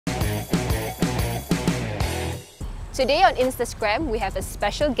Today on Instagram, we have a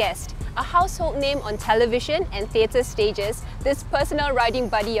special guest, a household name on television and theatre stages. This personal riding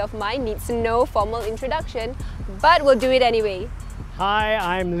buddy of mine needs no formal introduction, but we'll do it anyway. Hi,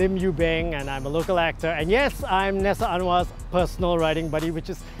 I'm Lim Yu-Beng and I'm a local actor. And yes, I'm Nessa Anwar's personal riding buddy,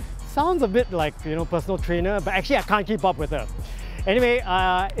 which sounds a bit like, personal trainer, but actually I can't keep up with her. Anyway,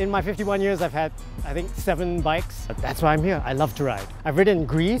 in my 51 years, I've had, I think, 7 bikes. That's why I'm here. I love to ride. I've ridden in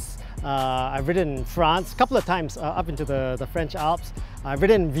Greece, I've ridden in France a couple of times up into the French Alps. I've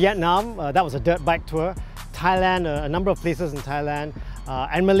ridden in Vietnam, that was a dirt bike tour. Thailand, a number of places in Thailand.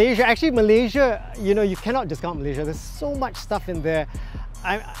 And Malaysia. Actually, Malaysia, you cannot discount Malaysia. There's so much stuff in there.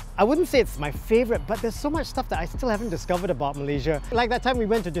 I wouldn't say it's my favorite, but there's so much stuff that I still haven't discovered about Malaysia. Like that time we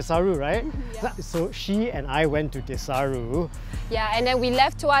went to Desaru, right? Yeah. So she and I went to Desaru. Yeah, and then we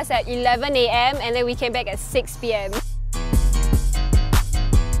left to us at 11 AM and then we came back at 6 PM.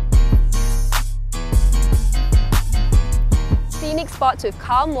 Scenic spots with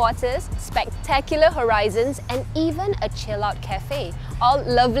calm waters, spectacular horizons, and even a chill-out cafe. All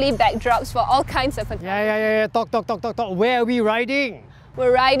lovely backdrops for all kinds of photography. Yeah. Talk. Where are we riding?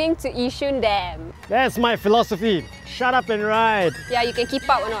 We're riding to Yishun Dam. That's my philosophy. Shut up and ride. Yeah, you can keep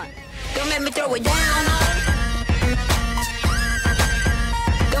up or not. Don't make me throw it down.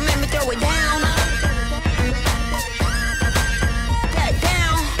 Don't make me throw it down.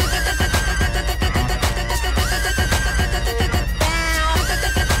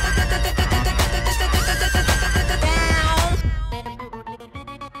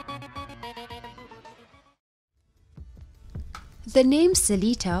 The name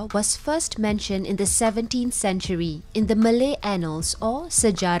Seletar was first mentioned in the 17th century in the Malay Annals or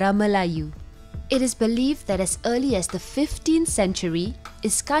Sejarah Melayu. It is believed that as early as the 15th century,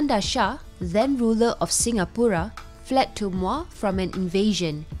 Iskandar Shah, then ruler of Singapura, fled to Muar from an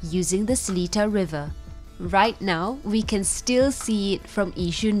invasion using the Seletar River. Right now, we can still see it from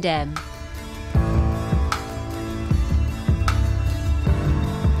Yishun Dam.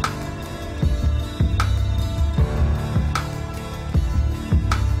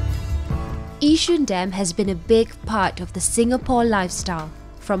 Yishun Dam has been a big part of the Singapore lifestyle,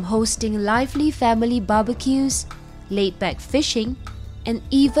 from hosting lively family barbecues, laid-back fishing, and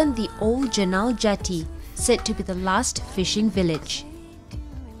even the old Janal Jetty, said to be the last fishing village.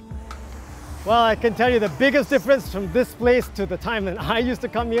 Well, I can tell you the biggest difference from this place to the time when I used to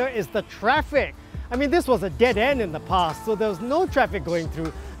come here is the traffic. I mean, this was a dead end in the past, so there was no traffic going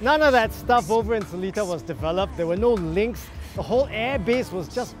through. None of that stuff over in Seletar was developed. There were no links. The whole air base was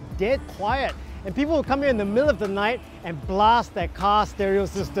just dead quiet. And people would come here in the middle of the night and blast their car stereo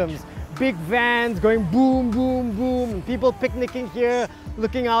systems. Big vans going boom, boom, boom. And people picnicking here,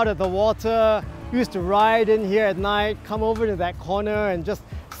 looking out at the water. We used to ride in here at night, come over to that corner and just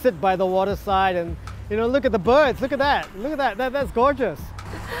sit by the waterside and, look at the birds. Look at that. Look at that. That's gorgeous.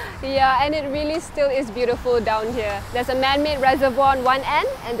 Yeah, and it really still is beautiful down here. There's a man-made reservoir on one end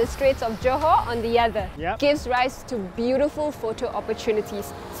and the Straits of Johor on the other. Yep. Gives rise to beautiful photo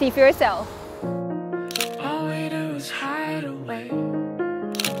opportunities. See for yourself. All we do is hide away.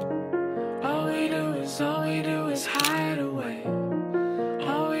 All we do is hide away.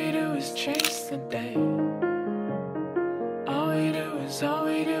 All we do is chase the day. All we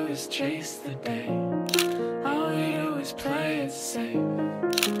do is chase the day. All we do is play it safe.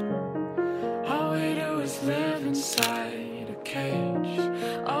 All we do is live inside a cage.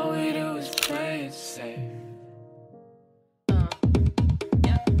 All we do is play it safe.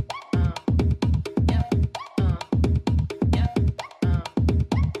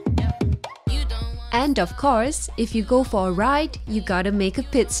 And of course, if you go for a ride, you gotta make a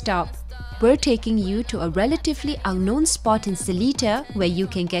pit stop. We're taking you to a relatively unknown spot in Seletar where you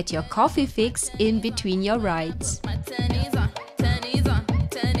can get your coffee fix in between your rides.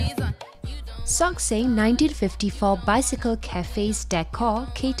 Sok Seng 1954 Bicycle Cafe's decor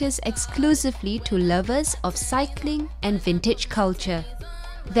caters exclusively to lovers of cycling and vintage culture.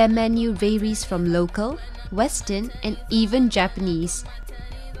 Their menu varies from local, Western and even Japanese.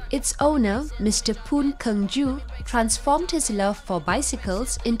 Its owner, Mr. Poon Keng Ju, transformed his love for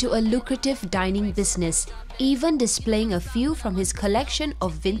bicycles into a lucrative dining business, even displaying a few from his collection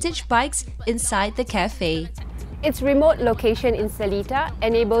of vintage bikes inside the cafe. Its remote location in Seletar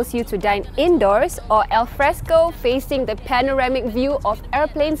enables you to dine indoors or al fresco, facing the panoramic view of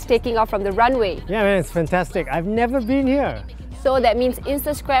airplanes taking off from the runway. Yeah, man, it's fantastic. I've never been here. So that means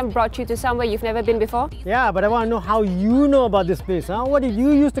Instagram brought you to somewhere you've never been before? Yeah, but I want to know how you know about this place. Huh? What did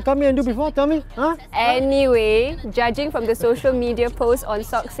you used to come here and do before? Tell me. Huh? Anyway, judging from the social media posts on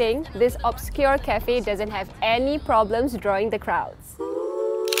Sok Seng, this obscure cafe doesn't have any problems drawing the crowds.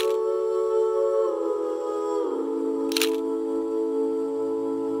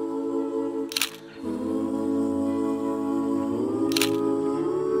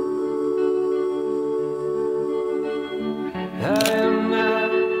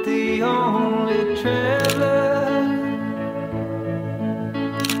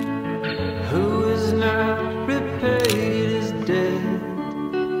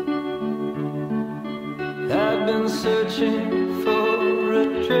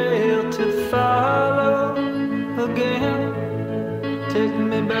 again. Take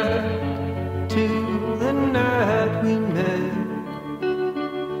me back to the night we met.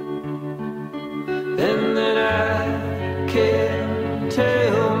 And then I can't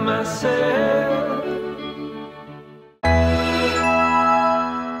tell myself